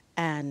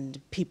 And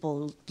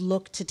people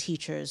look to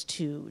teachers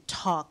to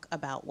talk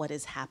about what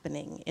is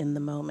happening in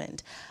the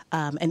moment.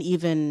 And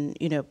even,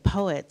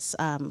 poets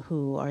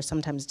who are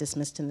sometimes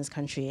dismissed in this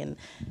country, and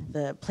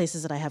the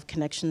places that I have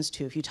connections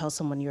to, if you tell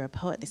someone you're a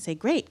poet, they say,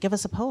 great, give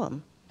us a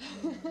poem.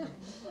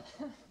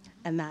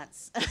 And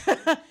that's,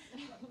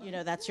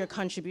 that's your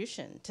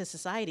contribution to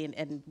society.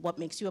 And what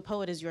makes you a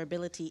poet is your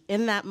ability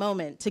in that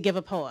moment to give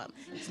a poem.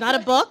 It's not a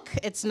book.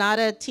 It's not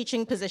a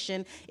teaching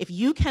position. If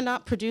you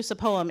cannot produce a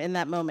poem in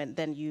that moment,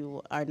 then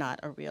you are not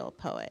a real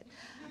poet.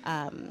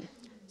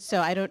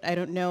 So I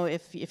don't know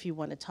if you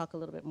want to talk a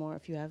little bit more,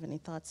 if you have any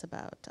thoughts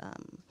about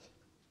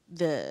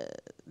the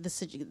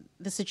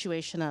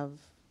situation of,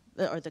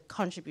 or the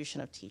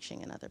contribution of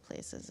teaching in other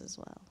places as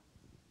well.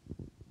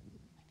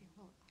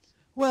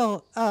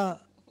 Well,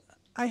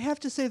 I have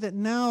to say that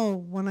now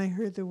when I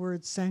heard the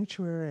word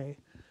sanctuary,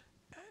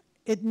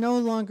 it no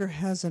longer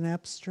has an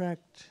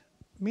abstract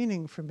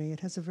meaning for me.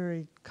 It has a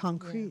very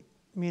concrete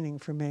meaning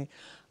for me.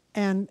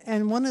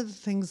 And one of the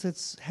things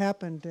that's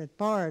happened at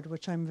Bard,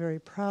 which I'm very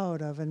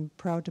proud of and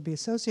proud to be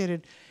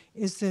associated,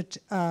 is that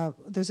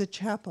there's a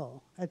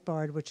chapel at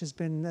Bard, which has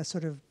been a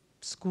sort of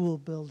school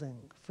building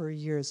for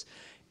years.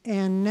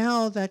 And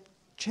now that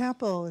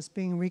chapel is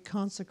being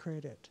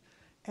reconsecrated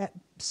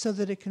so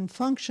that it can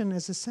function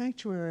as a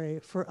sanctuary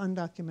for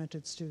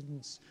undocumented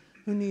students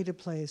who need a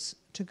place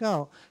to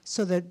go.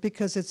 So that,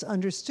 because it's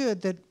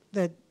understood that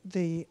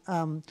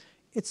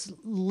it's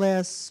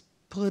less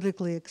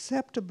politically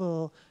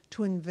acceptable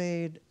to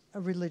invade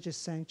a religious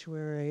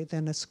sanctuary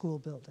than a school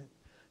building.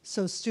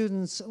 So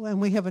students,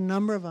 and we have a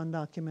number of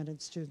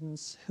undocumented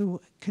students who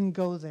can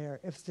go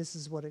there if this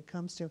is what it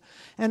comes to.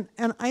 And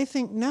I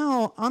think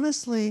now,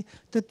 honestly,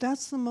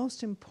 that's the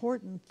most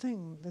important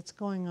thing that's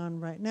going on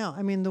right now.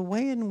 I mean, the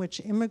way in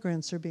which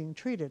immigrants are being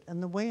treated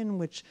and the way in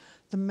which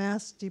the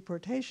mass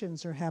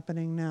deportations are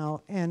happening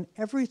now, and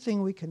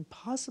everything we can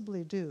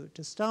possibly do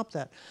to stop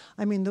that.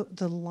 I mean,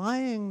 the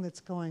lying that's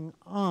going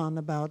on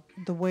about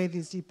the way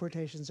these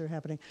deportations are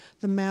happening,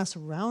 the mass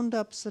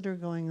roundups that are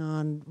going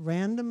on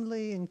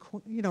randomly,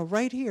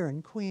 right here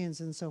in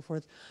Queens and so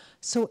forth.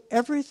 So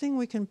everything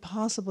we can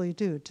possibly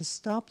do to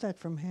stop that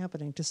from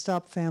happening, to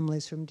stop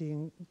families from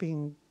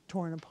being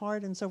torn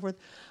apart and so forth.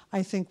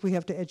 I think we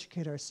have to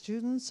educate our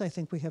students. I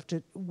think we have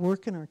to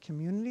work in our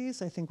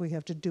communities. I think we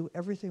have to do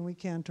everything we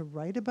can to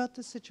write about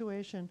the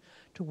situation,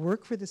 to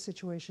work for the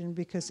situation,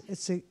 because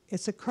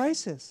it's a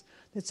crisis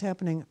that's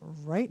happening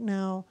right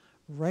now,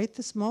 right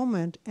this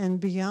moment, and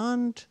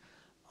beyond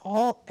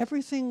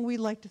everything we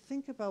like to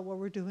think about what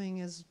we're doing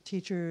as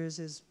teachers,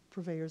 as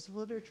purveyors of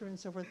literature and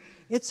so forth.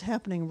 It's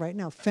happening right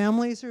now.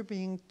 Families are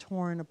being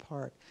torn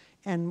apart.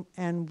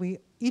 And we,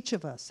 each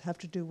of us, have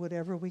to do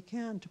whatever we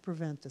can to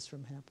prevent this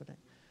from happening.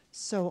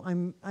 So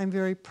I'm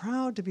very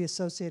proud to be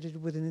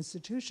associated with an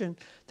institution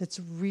that's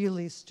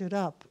really stood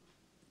up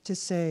to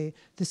say,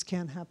 this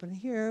can't happen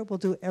here. We'll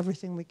do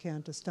everything we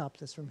can to stop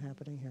this from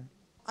happening here.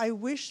 I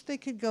wish they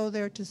could go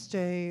there to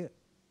stay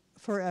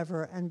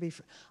forever and be,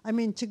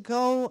 to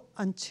go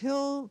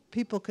until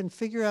people can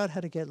figure out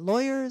how to get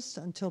lawyers,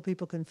 until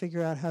people can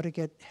figure out how to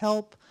get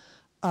help,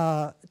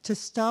 to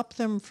stop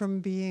them from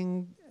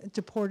being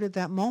deported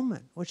that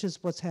moment, which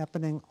is what's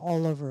happening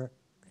all over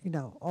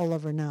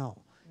now,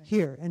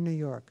 here in New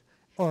York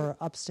or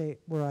upstate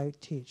where I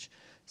teach.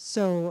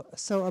 So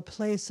a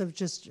place of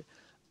just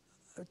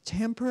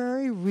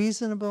temporary,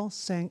 reasonable,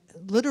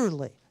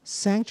 literally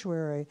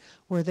sanctuary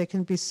where they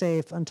can be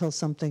safe until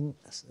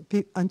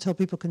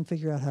people can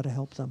figure out how to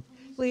help them.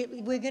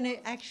 We're going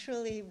to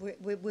actually,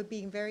 we're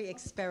being very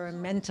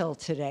experimental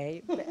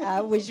today,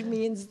 which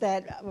means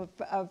that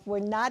we're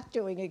not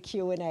doing a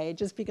Q&A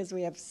just because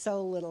we have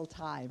so little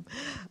time.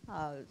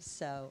 Yeah,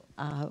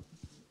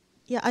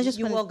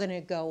 you're all going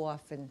to go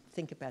off and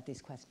think about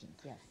these questions,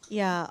 yes.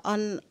 Yeah,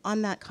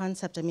 on that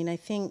concept, I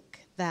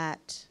think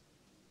that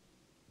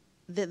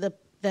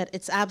that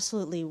it's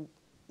absolutely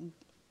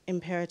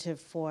imperative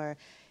for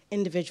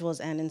individuals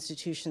and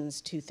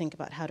institutions to think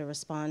about how to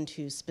respond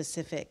to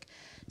specific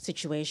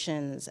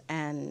situations,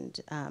 and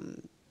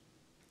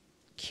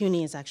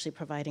CUNY is actually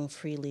providing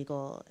free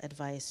legal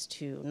advice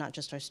to not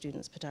just our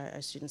students, but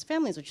our students'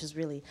 families, which is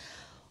really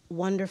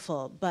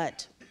wonderful.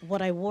 But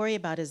what I worry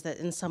about is that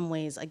in some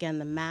ways, again,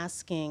 the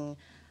masking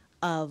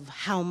of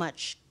how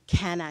much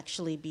can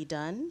actually be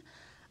done,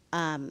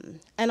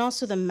 and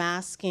also the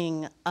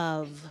masking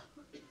of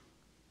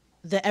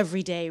the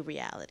everyday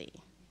reality.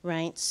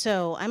 Right?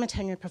 So I'm a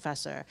tenured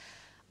professor.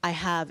 I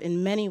have,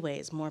 in many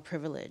ways, more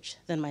privilege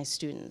than my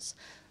students.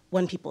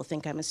 When people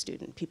think I'm a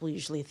student, people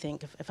usually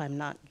think if I'm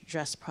not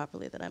dressed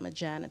properly that I'm a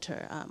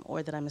janitor,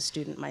 or that I'm a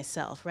student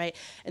myself, right?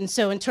 And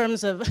so in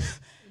terms of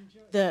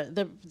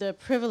the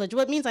privilege,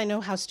 well, it means I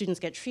know how students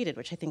get treated,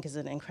 which I think is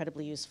an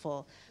incredibly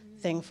useful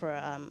thing for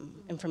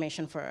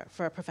information for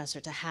a professor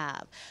to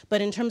have.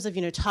 But in terms of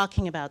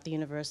talking about the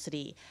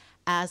university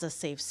as a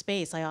safe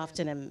space, I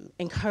often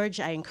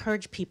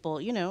encourage people,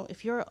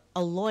 if you're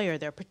a lawyer,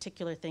 there are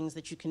particular things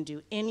that you can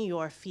do in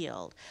your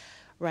field,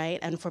 right?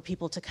 And for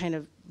people to kind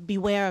of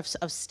beware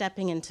of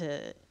stepping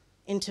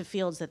into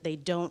fields that they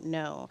don't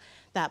know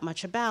that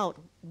much about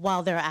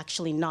while they're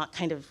actually not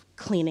kind of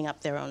cleaning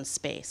up their own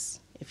space,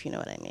 if you know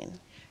what I mean.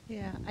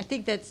 Yeah, I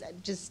think that's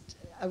just,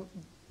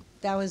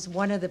 that was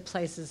one of the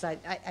places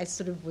I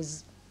sort of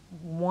was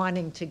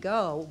wanting to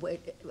go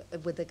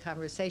with the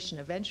conversation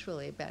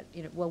eventually about,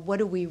 well, what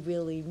do we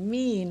really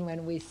mean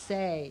when we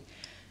say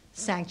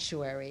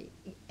sanctuary,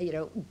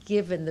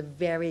 given the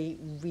very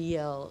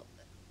real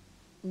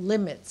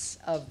limits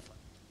of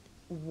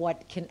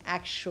what can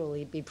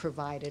actually be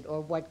provided,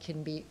 or what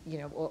can be,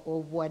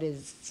 or what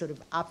is sort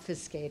of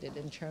obfuscated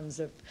in terms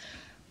of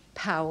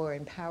power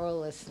and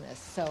powerlessness.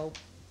 So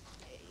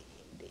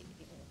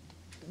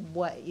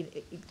what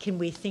can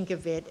we think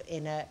of it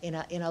in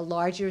a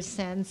larger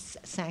sense,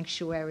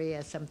 sanctuary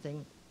as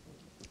something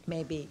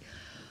maybe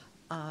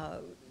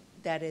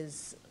that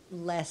is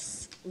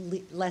less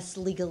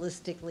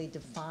legalistically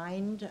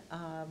defined?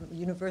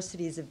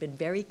 Universities have been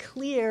very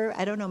clear.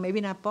 I don't know,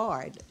 maybe not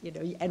Bard.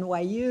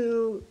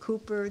 NYU,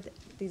 Cooper.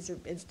 These are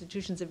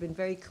institutions have been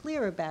very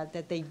clear about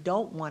that they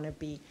don't want to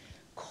be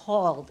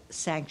called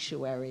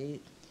sanctuary,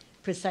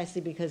 precisely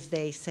because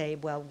they say,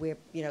 well,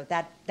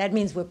 that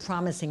means we're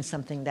promising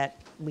something that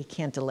we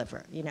can't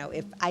deliver.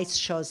 If ICE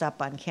shows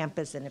up on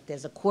campus and if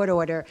there's a court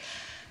order,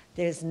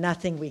 there's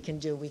nothing we can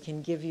do. We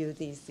can give you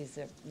these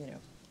are,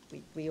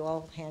 we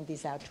all hand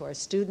these out to our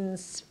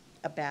students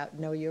about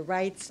know your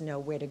rights, know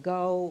where to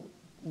go,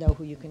 know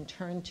who you can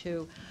turn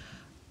to.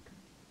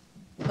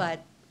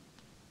 But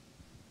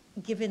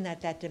given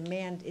that that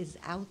demand is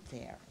out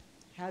there,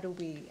 how do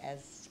we,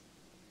 as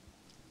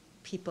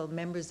people,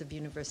 members of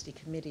university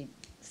committee,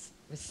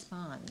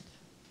 respond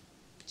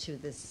to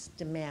this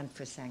demand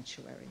for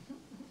sanctuary?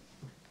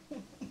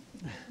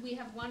 We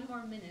have 1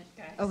 more minute,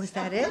 guys. Oh, is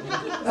that it?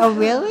 Oh,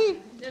 really?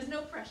 There's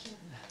no pressure.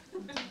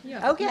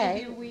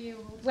 Okay.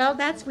 Well,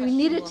 we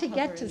needed to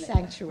get to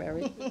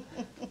sanctuary.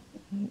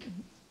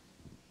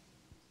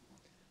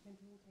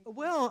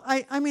 Well,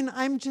 I mean,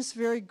 I'm just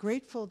very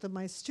grateful that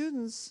my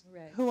students,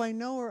 Right. who I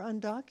know are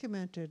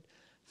undocumented,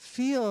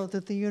 feel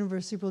that the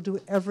university will do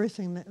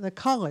everything, the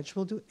college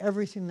will do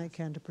everything they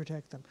can to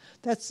protect them.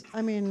 That's,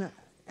 I mean,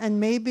 and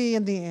maybe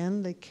in the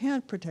end they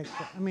can't protect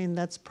them. I mean,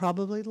 that's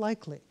probably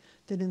likely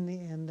that in the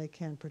end they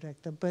can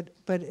protect them. But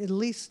at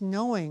least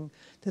knowing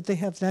that they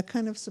have that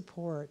kind of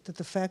support, that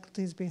the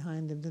faculty is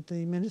behind them, that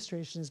the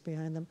administration is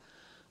behind them,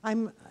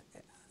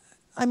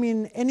 I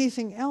mean,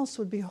 anything else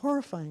would be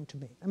horrifying to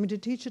me. I mean, to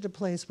teach at a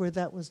place where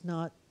that was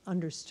not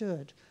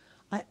understood,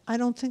 I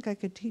don't think I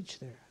could teach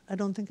there. I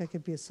don't think I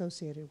could be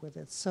associated with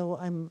it. So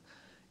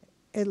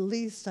at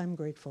least I'm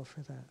grateful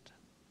for that.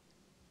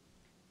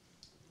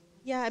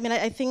 Yeah, I mean,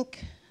 I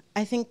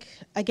think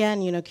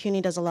again, you know,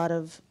 CUNY does a lot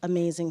of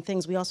amazing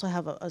things. We also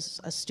have a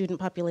student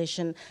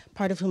population,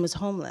 part of whom is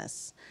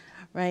homeless,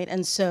 right?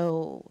 And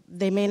so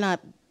they may not,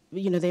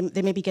 you know,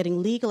 they may be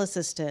getting legal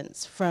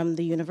assistance from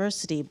the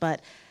university,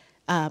 but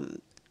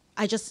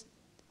I just,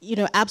 you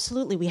know,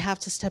 absolutely we have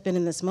to step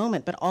in this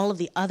moment, but all of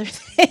the other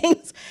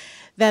things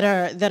that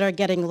are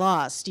getting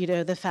lost, you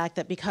know, the fact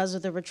that because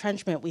of the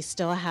retrenchment, we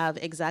still have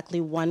exactly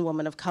 1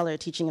 woman of color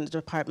teaching in a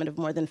department of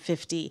more than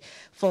 50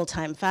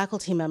 full-time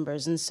faculty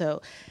members. And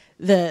so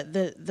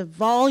the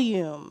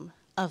volume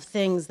of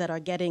things that are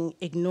getting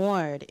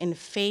ignored in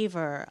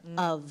favor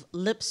of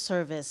lip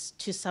service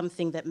to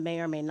something that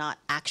may or may not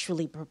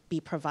actually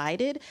be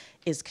provided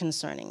is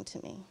concerning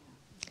to me.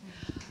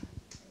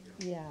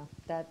 Yeah,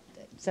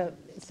 so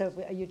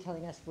are you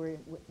telling us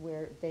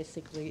we're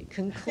basically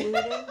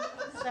concluding?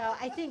 So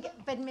I think,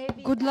 but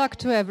maybe Good luck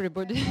to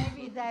everybody.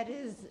 Maybe that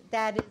is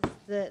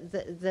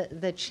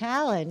the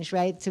challenge,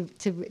 right?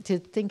 To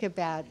think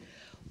about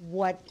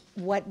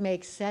what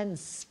makes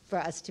sense for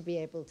us to be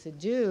able to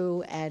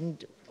do,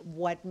 and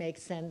what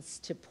makes sense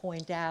to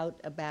point out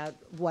about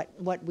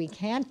what we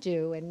can't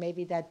do, and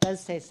maybe that does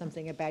say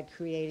something about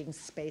creating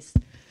space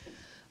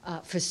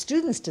for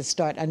students to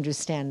start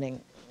understanding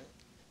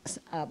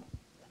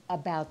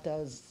about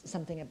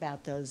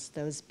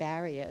those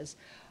barriers.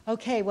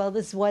 Okay, well,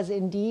 this was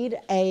indeed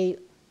a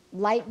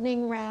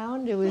lightning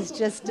round. It was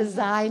just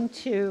designed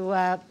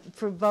to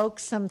provoke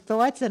some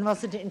thoughts, and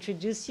also to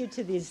introduce you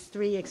to these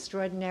 3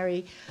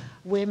 extraordinary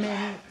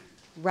women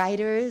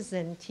writers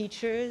and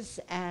teachers.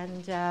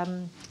 And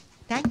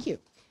thank you.